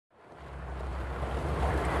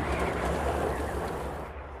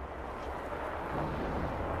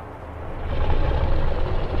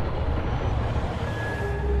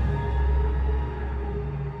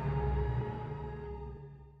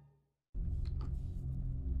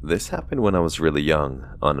This happened when I was really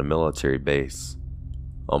young, on a military base.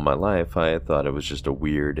 All my life, I had thought it was just a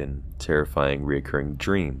weird and terrifying recurring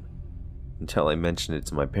dream, until I mentioned it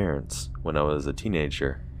to my parents when I was a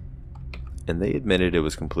teenager, and they admitted it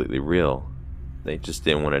was completely real. They just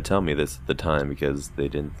didn't want to tell me this at the time because they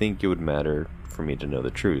didn't think it would matter for me to know the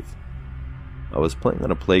truth. I was playing on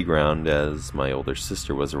a playground as my older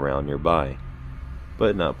sister was around nearby,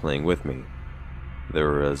 but not playing with me. There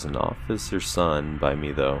was an officer's son by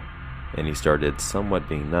me though, and he started somewhat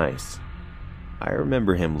being nice. I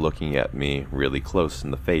remember him looking at me really close in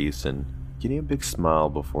the face and getting a big smile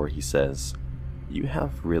before he says, "You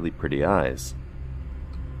have really pretty eyes."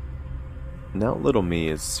 Now little me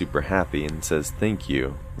is super happy and says, "Thank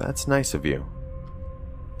you, that's nice of you."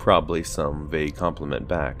 Probably some vague compliment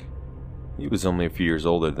back. He was only a few years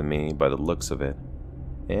older than me by the looks of it,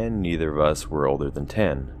 and neither of us were older than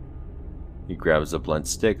 10. He grabs a blunt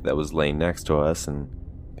stick that was laying next to us and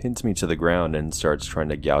pins me to the ground and starts trying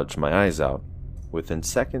to gouge my eyes out within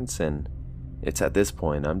seconds, and it's at this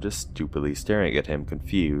point I'm just stupidly staring at him,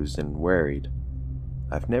 confused and worried.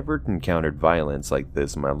 I've never encountered violence like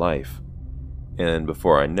this in my life, and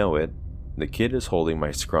before I know it, the kid is holding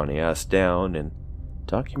my scrawny ass down and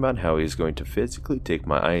talking about how he's going to physically take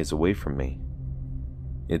my eyes away from me.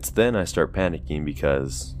 It's then I start panicking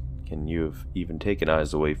because can you have even taken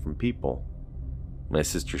eyes away from people? My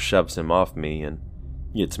sister shoves him off me and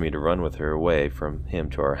gets me to run with her away from him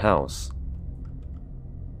to our house.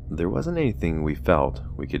 There wasn't anything we felt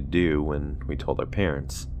we could do when we told our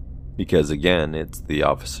parents, because again, it's the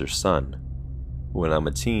officer's son. When I'm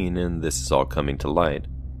a teen and this is all coming to light,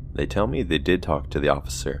 they tell me they did talk to the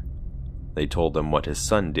officer. They told him what his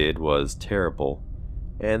son did was terrible,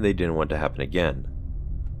 and they didn't want to happen again.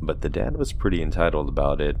 But the dad was pretty entitled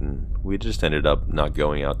about it, and we just ended up not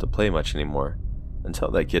going out to play much anymore,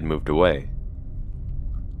 until that kid moved away.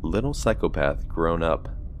 Little psychopath grown up,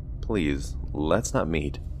 please, let's not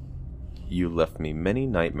meet. You left me many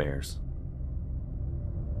nightmares.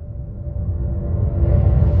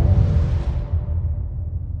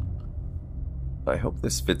 I hope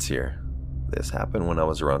this fits here. This happened when I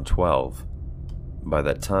was around 12. By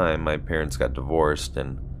that time, my parents got divorced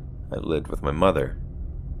and I lived with my mother,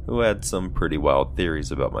 who had some pretty wild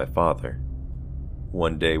theories about my father.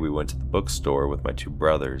 One day we went to the bookstore with my two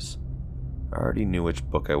brothers. I already knew which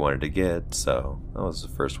book I wanted to get, so I was the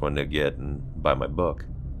first one to get and buy my book.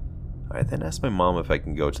 I then asked my mom if I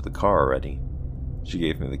can go to the car already. She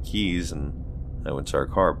gave me the keys and I went to our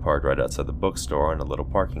car parked right outside the bookstore on a little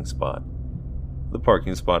parking spot. The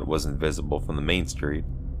parking spot wasn't visible from the main street,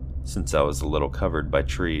 since I was a little covered by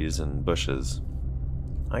trees and bushes.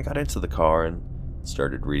 I got into the car and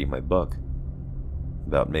started reading my book.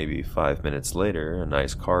 About maybe 5 minutes later, a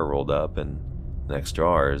nice car rolled up and next to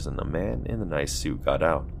ours, and a man in a nice suit got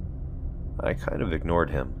out. I kind of ignored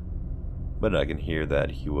him, but I can hear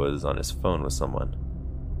that he was on his phone with someone.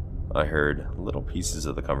 I heard little pieces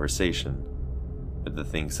of the conversation, but the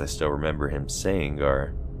things I still remember him saying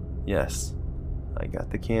are, "Yes, I got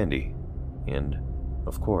the candy," and,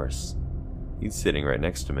 "Of course, he's sitting right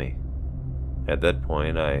next to me." At that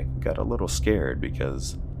point, I got a little scared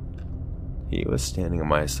because he was standing on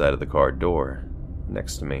my side of the car door,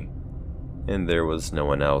 next to me, and there was no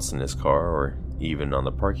one else in his car or even on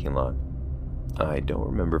the parking lot. I don't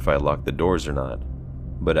remember if I locked the doors or not,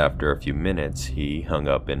 but after a few minutes, he hung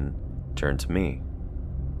up and turned to me.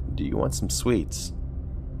 "Do you want some sweets?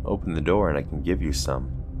 Open the door and I can give you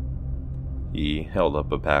some." He held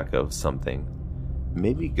up a pack of something,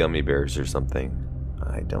 maybe gummy bears or something.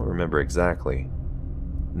 I don't remember exactly.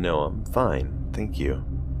 "No, I'm fine, thank you."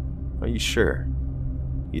 "Are you sure?"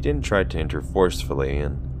 He didn't try to enter forcefully,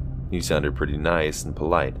 and he sounded pretty nice and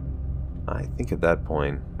polite. I think at that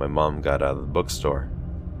point, my mom got out of the bookstore,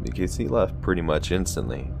 because he left pretty much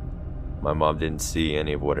instantly. My mom didn't see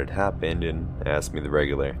any of what had happened and asked me the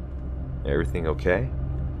regular, "Everything okay?"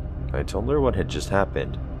 I told her what had just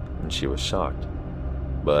happened, and she was shocked.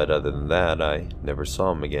 But other than that, I never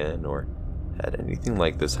saw him again or had anything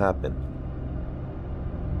like this happen.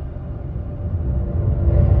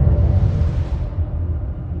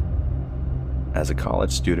 As a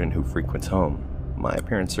college student who frequents home, my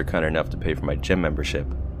parents are kind enough to pay for my gym membership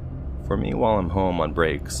for me while I'm home on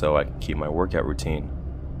break so I can keep my workout routine.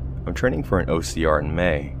 I'm training for an OCR in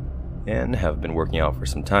May and have been working out for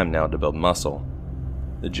some time now to build muscle.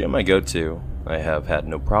 The gym I go to, I have had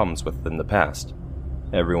no problems with in the past.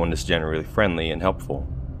 Everyone is generally friendly and helpful,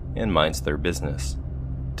 and minds their business.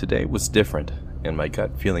 Today was different, and my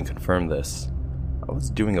gut feeling confirmed this. I was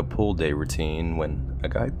doing a pull day routine when a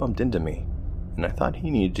guy bumped into me, and I thought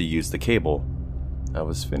he needed to use the cable I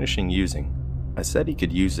was finishing using. I said he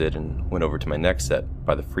could use it and went over to my next set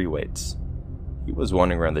by the free weights. He was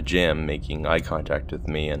wandering around the gym, making eye contact with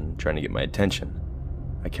me and trying to get my attention.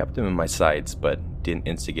 I kept him in my sights, but didn't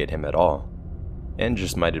instigate him at all, and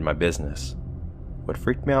just minded my business. What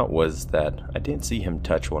freaked me out was that I didn't see him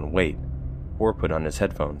touch one weight or put on his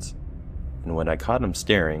headphones, and when I caught him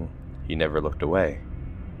staring, he never looked away.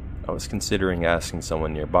 I was considering asking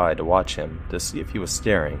someone nearby to watch him to see if he was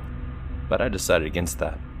staring, but I decided against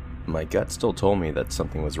that. My gut still told me that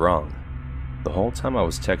something was wrong. The whole time I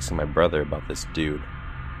was texting my brother about this dude,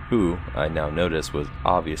 who I now noticed was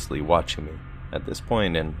obviously watching me at this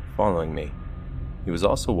point and following me. He was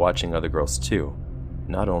also watching other girls too,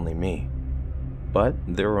 not only me. But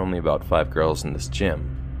there were only about 5 girls in this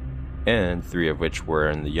gym, and 3 of which were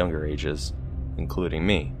in the younger ages, including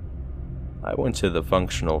me. I went to the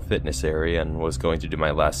functional fitness area and was going to do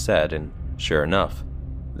my last set, and sure enough,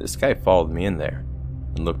 this guy followed me in there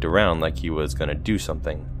and looked around like he was going to do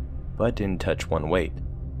something, but didn't touch one weight.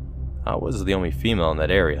 I was the only female in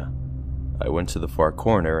that area. I went to the far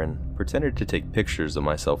corner and pretended to take pictures of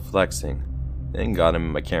myself flexing, then got him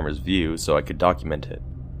in my camera's view so I could document it.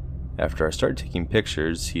 After I started taking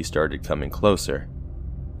pictures, he started coming closer.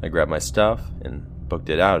 I grabbed my stuff and booked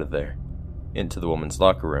it out of there, into the woman's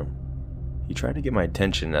locker room. He tried to get my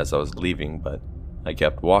attention as I was leaving, but I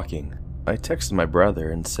kept walking. I texted my brother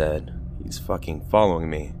and said, "He's fucking following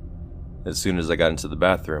me." As soon as I got into the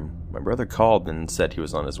bathroom, my brother called and said he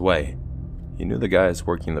was on his way. He knew the guys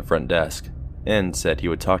working the front desk, and said he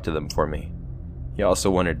would talk to them for me. He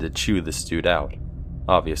also wanted to chew this dude out,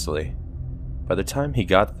 obviously. By the time he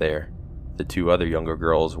got there, the 2 other younger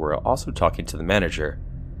girls were also talking to the manager,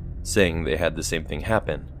 saying they had the same thing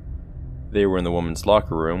happen. They were in the woman's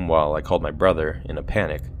locker room while I called my brother in a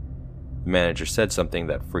panic. The manager said something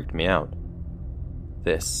that freaked me out.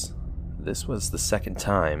 This was the second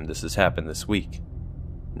time this has happened this week.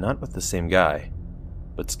 Not with the same guy,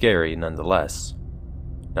 but scary nonetheless.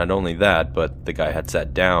 Not only that, but the guy had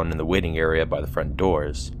sat down in the waiting area by the front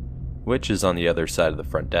doors, which is on the other side of the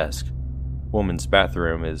front desk. Woman's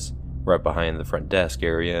bathroom is right behind the front desk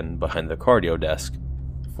area and behind the cardio desk,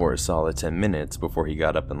 for a solid 10 minutes before he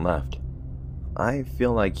got up and left. I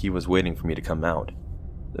feel like he was waiting for me to come out.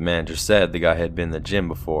 The manager said the guy had been in the gym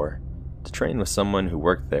before, to train with someone who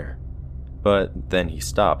worked there, but then he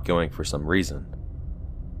stopped going for some reason.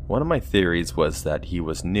 One of my theories was that he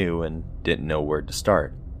was new and didn't know where to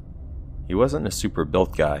start. He wasn't a super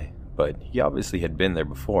built guy, but he obviously had been there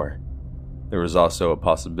before. There was also a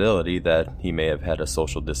possibility that he may have had a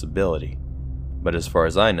social disability, but as far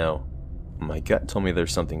as I know, my gut told me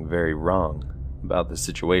there's something very wrong about this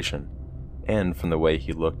situation, and from the way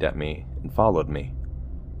he looked at me and followed me.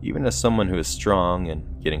 Even as someone who is strong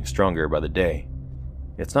and getting stronger by the day,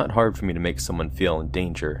 it's not hard for me to make someone feel in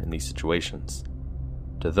danger in these situations.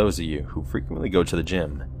 To those of you who frequently go to the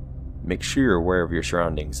gym, make sure you're aware of your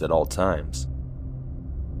surroundings at all times.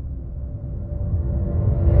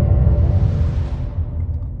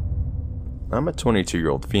 I'm a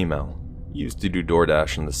 22-year-old female, used to do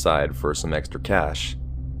DoorDash on the side for some extra cash.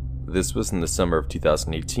 This was in the summer of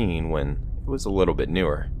 2018 when it was a little bit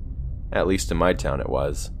newer. At least in my town it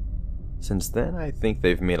was. Since then, I think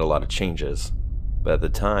they've made a lot of changes, but at the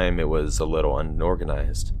time it was a little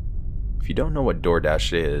unorganized. If you don't know what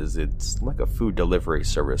DoorDash is, it's like a food delivery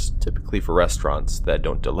service typically for restaurants that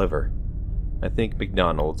don't deliver. I think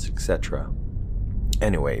McDonald's, etc.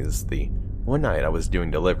 Anyways, the one night I was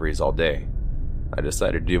doing deliveries all day. I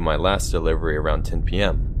decided to do my last delivery around 10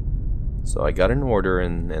 p.m. So I got an order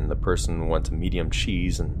and the person wants a medium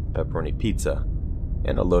cheese and pepperoni pizza,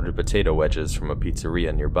 and a loaded potato wedges from a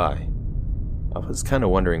pizzeria nearby. I was kind of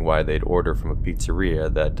wondering why they'd order from a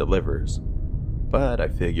pizzeria that delivers, but I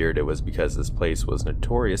figured it was because this place was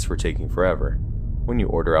notorious for taking forever when you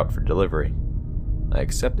order out for delivery. I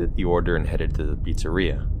accepted the order and headed to the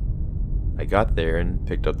pizzeria. I got there and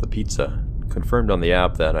picked up the pizza, confirmed on the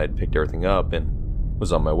app that I'd picked everything up and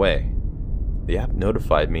was on my way. The app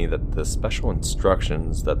notified me that the special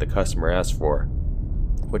instructions that the customer asked for,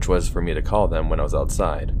 which was for me to call them when I was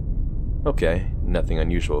outside. Okay, nothing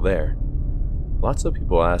unusual there. Lots of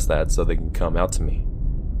people ask that so they can come out to me.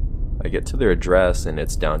 I get to their address and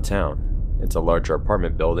it's downtown. It's a larger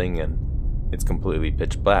apartment building and it's completely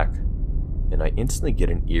pitch black. And I instantly get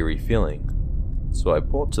an eerie feeling. So I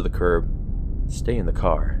pull up to the curb, stay in the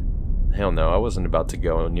car. Hell no, I wasn't about to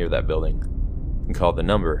go near that building, and call the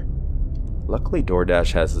number. Luckily,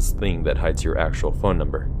 DoorDash has this thing that hides your actual phone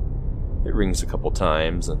number. It rings a couple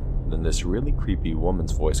times, and then this really creepy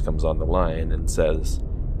woman's voice comes on the line and says,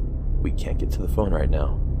 "We can't get to the phone right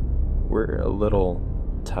now. We're a little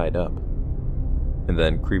tied up." And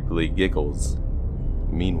then creepily giggles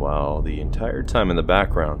Meanwhile, the entire time in the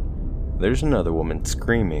background, there's another woman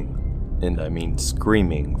screaming, and I mean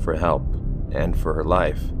screaming for help and for her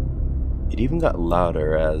life. It even got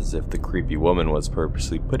louder, as if the creepy woman was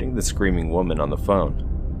purposely putting the screaming woman on the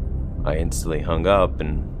phone. I instantly hung up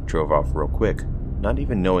and drove off real quick, not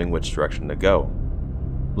even knowing which direction to go.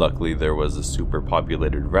 Luckily, there was a super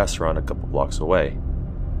populated restaurant a couple blocks away,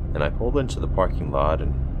 and I pulled into the parking lot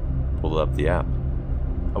and pulled up the app.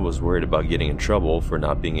 I was worried about getting in trouble for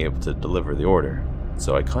not being able to deliver the order,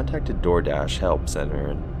 so I contacted DoorDash Help Center,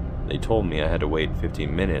 and they told me I had to wait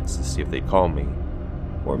 15 minutes to see if they'd call me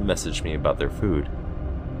or message me about their food.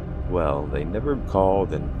 Well, they never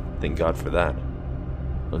called, and thank God for that.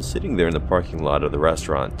 I was sitting there in the parking lot of the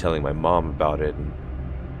restaurant telling my mom about it, and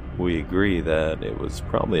we agree that it was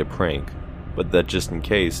probably a prank, but that just in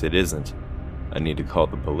case it isn't, I need to call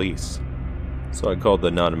the police. So I called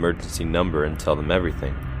the non-emergency number and tell them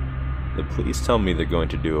everything. The police tell me they're going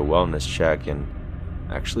to do a wellness check and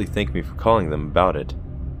actually thank me for calling them about it.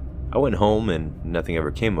 I went home and nothing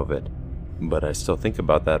ever came of it, but I still think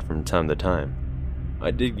about that from time to time.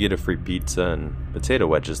 I did get a free pizza and potato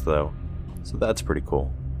wedges though, so that's pretty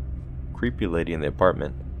cool. Creepy lady in the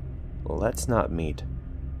apartment, let's not meet.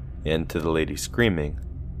 And to the lady screaming,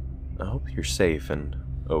 I hope you're safe and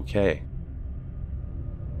okay.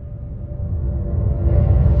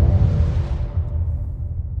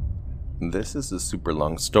 This is a super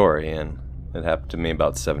long story, and it happened to me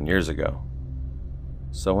about 7 years ago.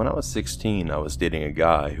 So when I was 16, I was dating a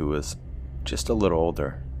guy who was just a little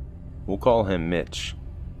older. We'll call him Mitch.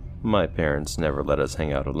 My parents never let us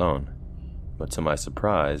hang out alone, but to my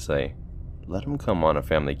surprise, they let him come on a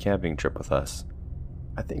family camping trip with us.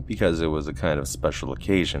 I think because it was a kind of special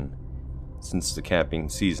occasion, since the camping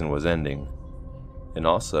season was ending, and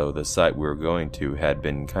also the site we were going to had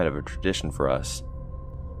been kind of a tradition for us.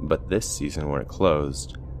 But this season, when it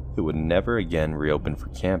closed, it would never again reopen for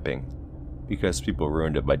camping, because people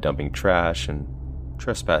ruined it by dumping trash and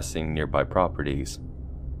trespassing nearby properties.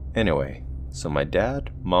 Anyway, so my dad,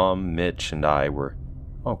 mom, Mitch, and I were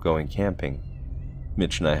all going camping.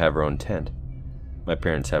 Mitch and I have our own tent. My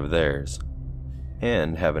parents have theirs,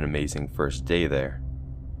 and have an amazing first day there.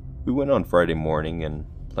 We went on Friday morning and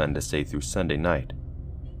planned to stay through Sunday night.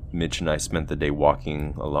 Mitch and I spent the day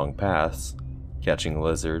walking along paths, catching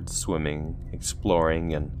lizards, swimming,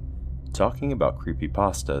 exploring, and talking about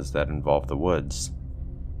creepypastas that involved the woods.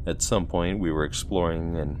 At some point, we were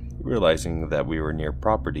exploring and realizing that we were near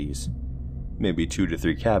properties, maybe 2 to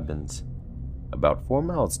 3 cabins, about 4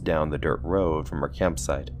 miles down the dirt road from our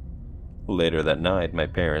campsite. Later that night, my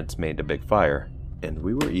parents made a big fire, and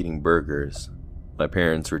we were eating burgers. My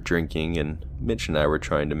parents were drinking, and Mitch and I were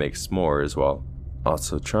trying to make s'mores while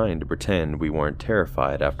also trying to pretend we weren't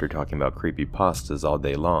terrified after talking about creepypastas all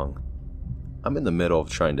day long. I'm in the middle of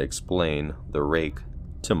trying to explain the rake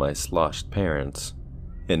to my sloshed parents,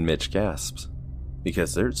 and Mitch gasps,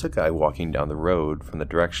 because there's a guy walking down the road from the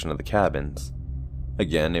direction of the cabins.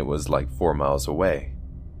 Again, it was like 4 miles away.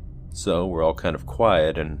 So we're all kind of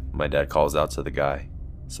quiet, and my dad calls out to the guy,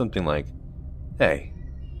 something like, "Hey,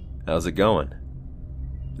 how's it going?"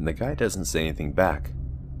 And the guy doesn't say anything back.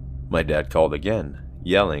 My dad called again,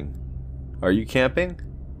 yelling, "Are you camping?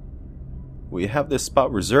 We have this spot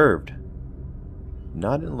reserved."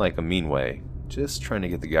 Not in like a mean way, just trying to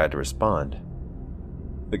get the guy to respond.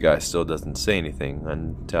 The guy still doesn't say anything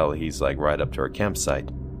until he's like right up to our campsite,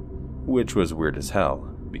 which was weird as hell,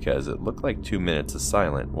 because it looked like 2 minutes of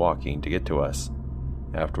silent walking to get to us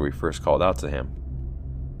after we first called out to him.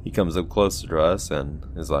 He comes up closer to us and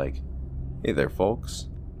is like, "Hey there, folks.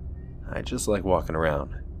 I just like walking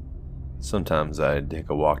around. Sometimes I'd take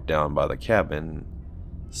a walk down by the cabin,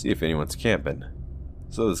 see if anyone's camping."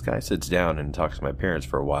 So this guy sits down and talks to my parents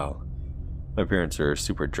for a while. My parents are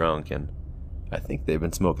super drunk, and I think they've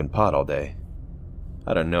been smoking pot all day.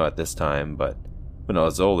 I don't know at this time, but when I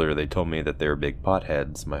was older, they told me that they were big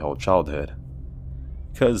potheads my whole childhood,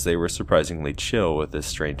 because they were surprisingly chill with this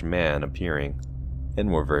strange man appearing,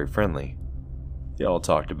 and were very friendly. They all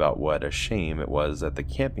talked about what a shame it was that the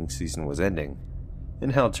camping season was ending,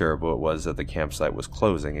 and how terrible it was that the campsite was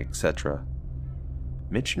closing, etc.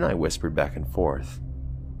 Mitch and I whispered back and forth,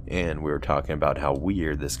 and we were talking about how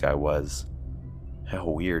weird this guy was. How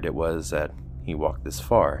weird it was that he walked this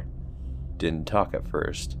far, didn't talk at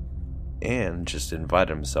first, and just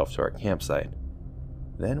invited himself to our campsite.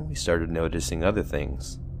 Then we started noticing other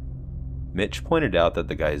things. Mitch pointed out that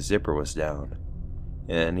the guy's zipper was down,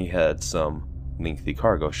 and he had some lengthy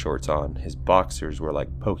cargo shorts on. His boxers were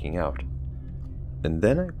like poking out. And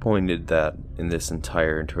then I pointed that in this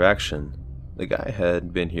entire interaction, the guy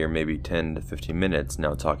had been here maybe 10 to 15 minutes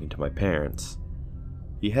now talking to my parents.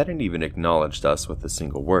 He hadn't even acknowledged us with a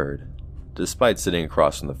single word, despite sitting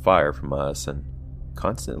across from the fire from us and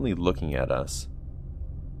constantly looking at us.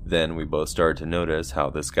 Then we both started to notice how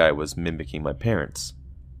this guy was mimicking my parents.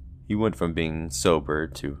 He went from being sober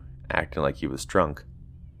to acting like he was drunk.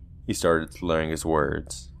 He started slurring his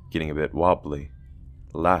words, getting a bit wobbly,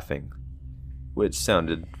 laughing, which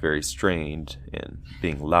sounded very strained, and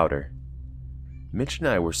being louder. Mitch and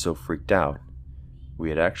I were so freaked out. We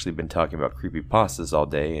had actually been talking about creepypastas all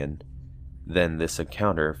day, and then this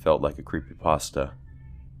encounter felt like a creepypasta.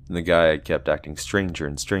 And the guy kept acting stranger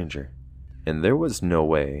and stranger, and there was no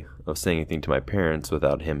way of saying anything to my parents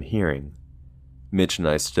without him hearing. Mitch and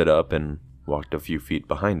I stood up and walked a few feet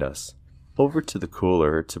behind us, over to the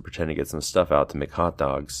cooler to pretend to get some stuff out to make hot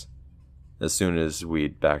dogs. As soon as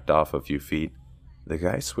we'd backed off a few feet, the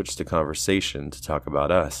guy switched the conversation to talk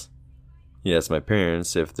about us. He asked my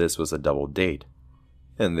parents if this was a double date,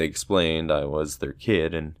 and they explained I was their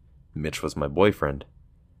kid and Mitch was my boyfriend.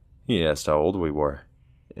 He asked how old we were,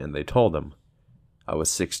 and they told him. I was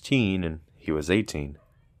 16 and he was 18.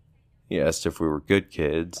 He asked if we were good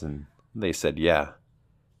kids, and they said yeah.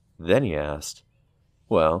 Then he asked,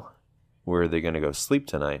 well, where are they going to go sleep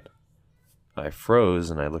tonight? I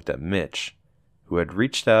froze and I looked at Mitch, who had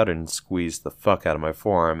reached out and squeezed the fuck out of my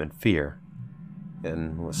forearm in fear,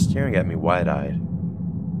 and was staring at me wide-eyed.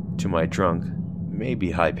 To my drunk,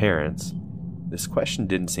 maybe high parents, this question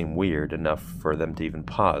didn't seem weird enough for them to even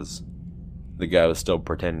pause. The guy was still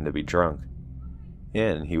pretending to be drunk,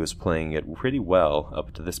 and he was playing it pretty well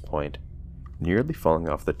up to this point, nearly falling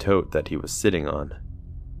off the tote that he was sitting on.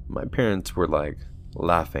 My parents were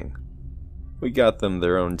laughing. We got them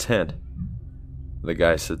their own tent. The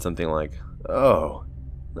guy said something like, "Oh,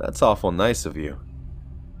 that's awful nice of you.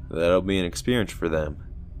 That'll be an experience for them."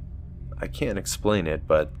 I can't explain it,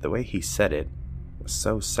 but the way he said it was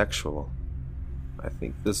so sexual. I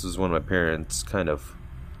think this was when my parents kind of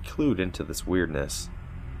clued into this weirdness.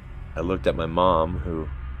 I looked at my mom, who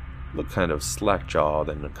looked kind of slack-jawed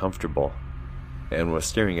and uncomfortable, and was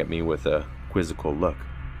staring at me with a quizzical look.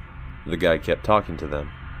 The guy kept talking to them,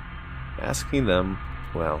 asking them,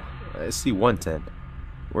 "Well, I see one tent.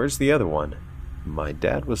 Where's the other one?" My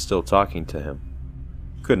dad was still talking to him.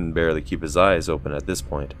 Couldn't barely keep his eyes open at this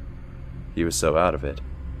point. He was so out of it.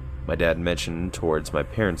 My dad mentioned towards my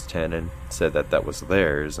parents' tent and said that that was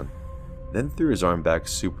theirs, and then threw his arm back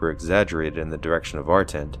super exaggerated in the direction of our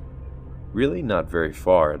tent, really not very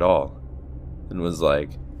far at all, and was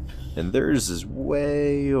like, "And theirs is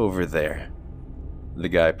way over there." The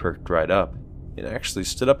guy perked right up and actually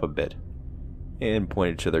stood up a bit and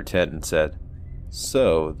pointed to their tent and said,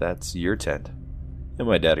 "So, that's your tent?" And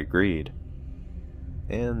my dad agreed.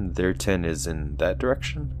 "And their tent is in that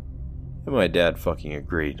direction?" And my dad fucking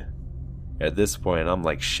agreed. At this point, I'm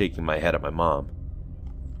shaking my head at my mom,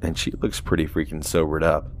 and she looks pretty freaking sobered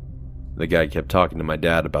up. The guy kept talking to my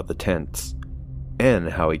dad about the tents, and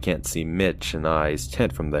how he can't see Mitch and I's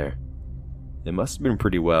tent from there. It must have been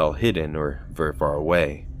pretty well hidden or very far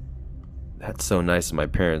away. That's so nice of my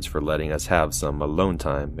parents for letting us have some alone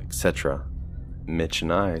time, etc. Mitch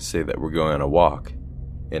and I say that we're going on a walk,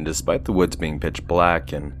 and despite the woods being pitch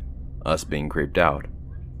black and us being creeped out,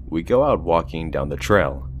 we go out walking down the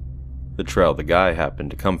trail the guy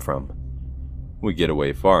happened to come from. We get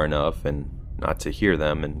away far enough and not to hear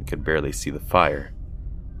them and could barely see the fire,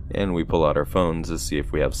 and we pull out our phones to see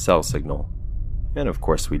if we have cell signal, and of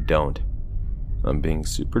course we don't. I'm being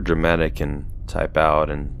super dramatic and type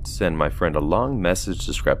out and send my friend a long message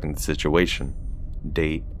describing the situation,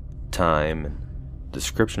 date, time, and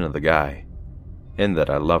description of the guy, and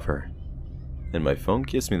that I love her. And my phone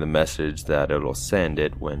gives me the message that it'll send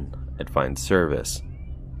it when it finds service.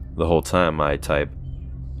 The whole time I type,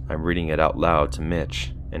 I'm reading it out loud to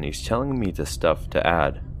Mitch, and he's telling me the stuff to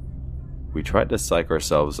add. We try to psych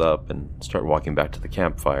ourselves up and start walking back to the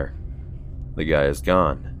campfire. The guy is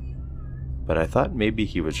gone, but I thought maybe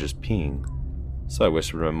he was just peeing, so I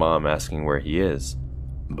whispered to my mom asking where he is.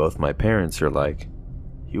 Both my parents are like,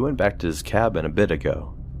 "He went back to his cabin a bit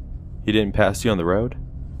ago. He didn't pass you on the road?"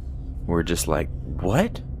 We're just like,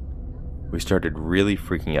 "What?" We started really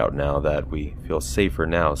freaking out now that we feel safer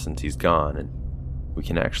now since he's gone, and we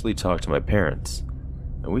can actually talk to my parents.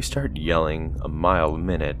 And we started yelling a mile a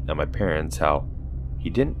minute at my parents how he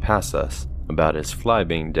didn't pass us, about his fly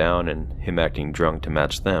being down and him acting drunk to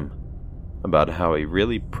match them, about how he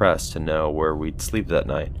really pressed to know where we'd sleep that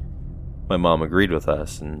night. My mom agreed with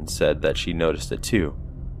us and said that she noticed it too,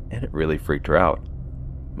 and it really freaked her out.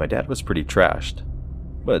 My dad was pretty trashed,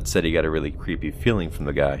 but said he got a really creepy feeling from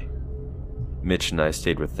the guy. Mitch and I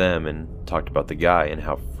stayed with them and talked about the guy and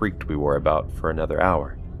how freaked we were about for another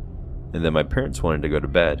hour. and then my parents wanted to go to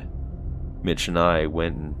bed. Mitch and I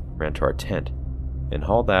went and ran to our tent and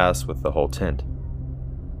hauled ass with the whole tent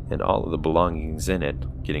and all of the belongings in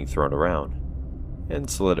it getting thrown around, and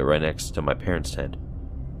slid it right next to my parents' tent.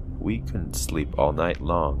 We couldn't sleep all night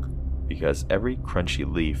long because every crunchy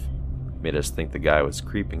leaf made us think the guy was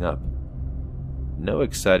creeping up. No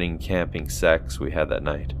exciting camping sex we had that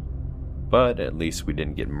night, but at least we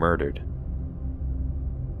didn't get murdered.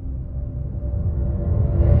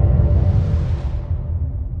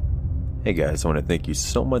 Hey guys, I want to thank you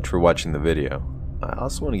so much for watching the video. I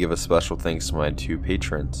also want to give a special thanks to my two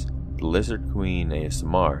patrons, the Lizard Queen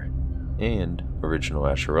ASMR and Original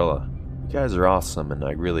Asherilla. You guys are awesome and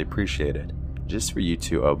I really appreciate it. Just for you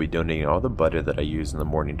two, I'll be donating all the butter that I use in the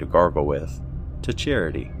morning to gargle with to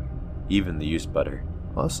charity, even the used butter.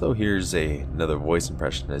 Also, here's another voice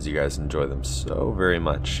impression as you guys enjoy them so very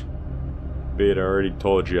much. Beta, I already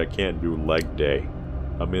told you I can't do leg day.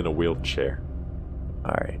 I'm in a wheelchair.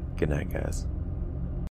 Alright, good night guys.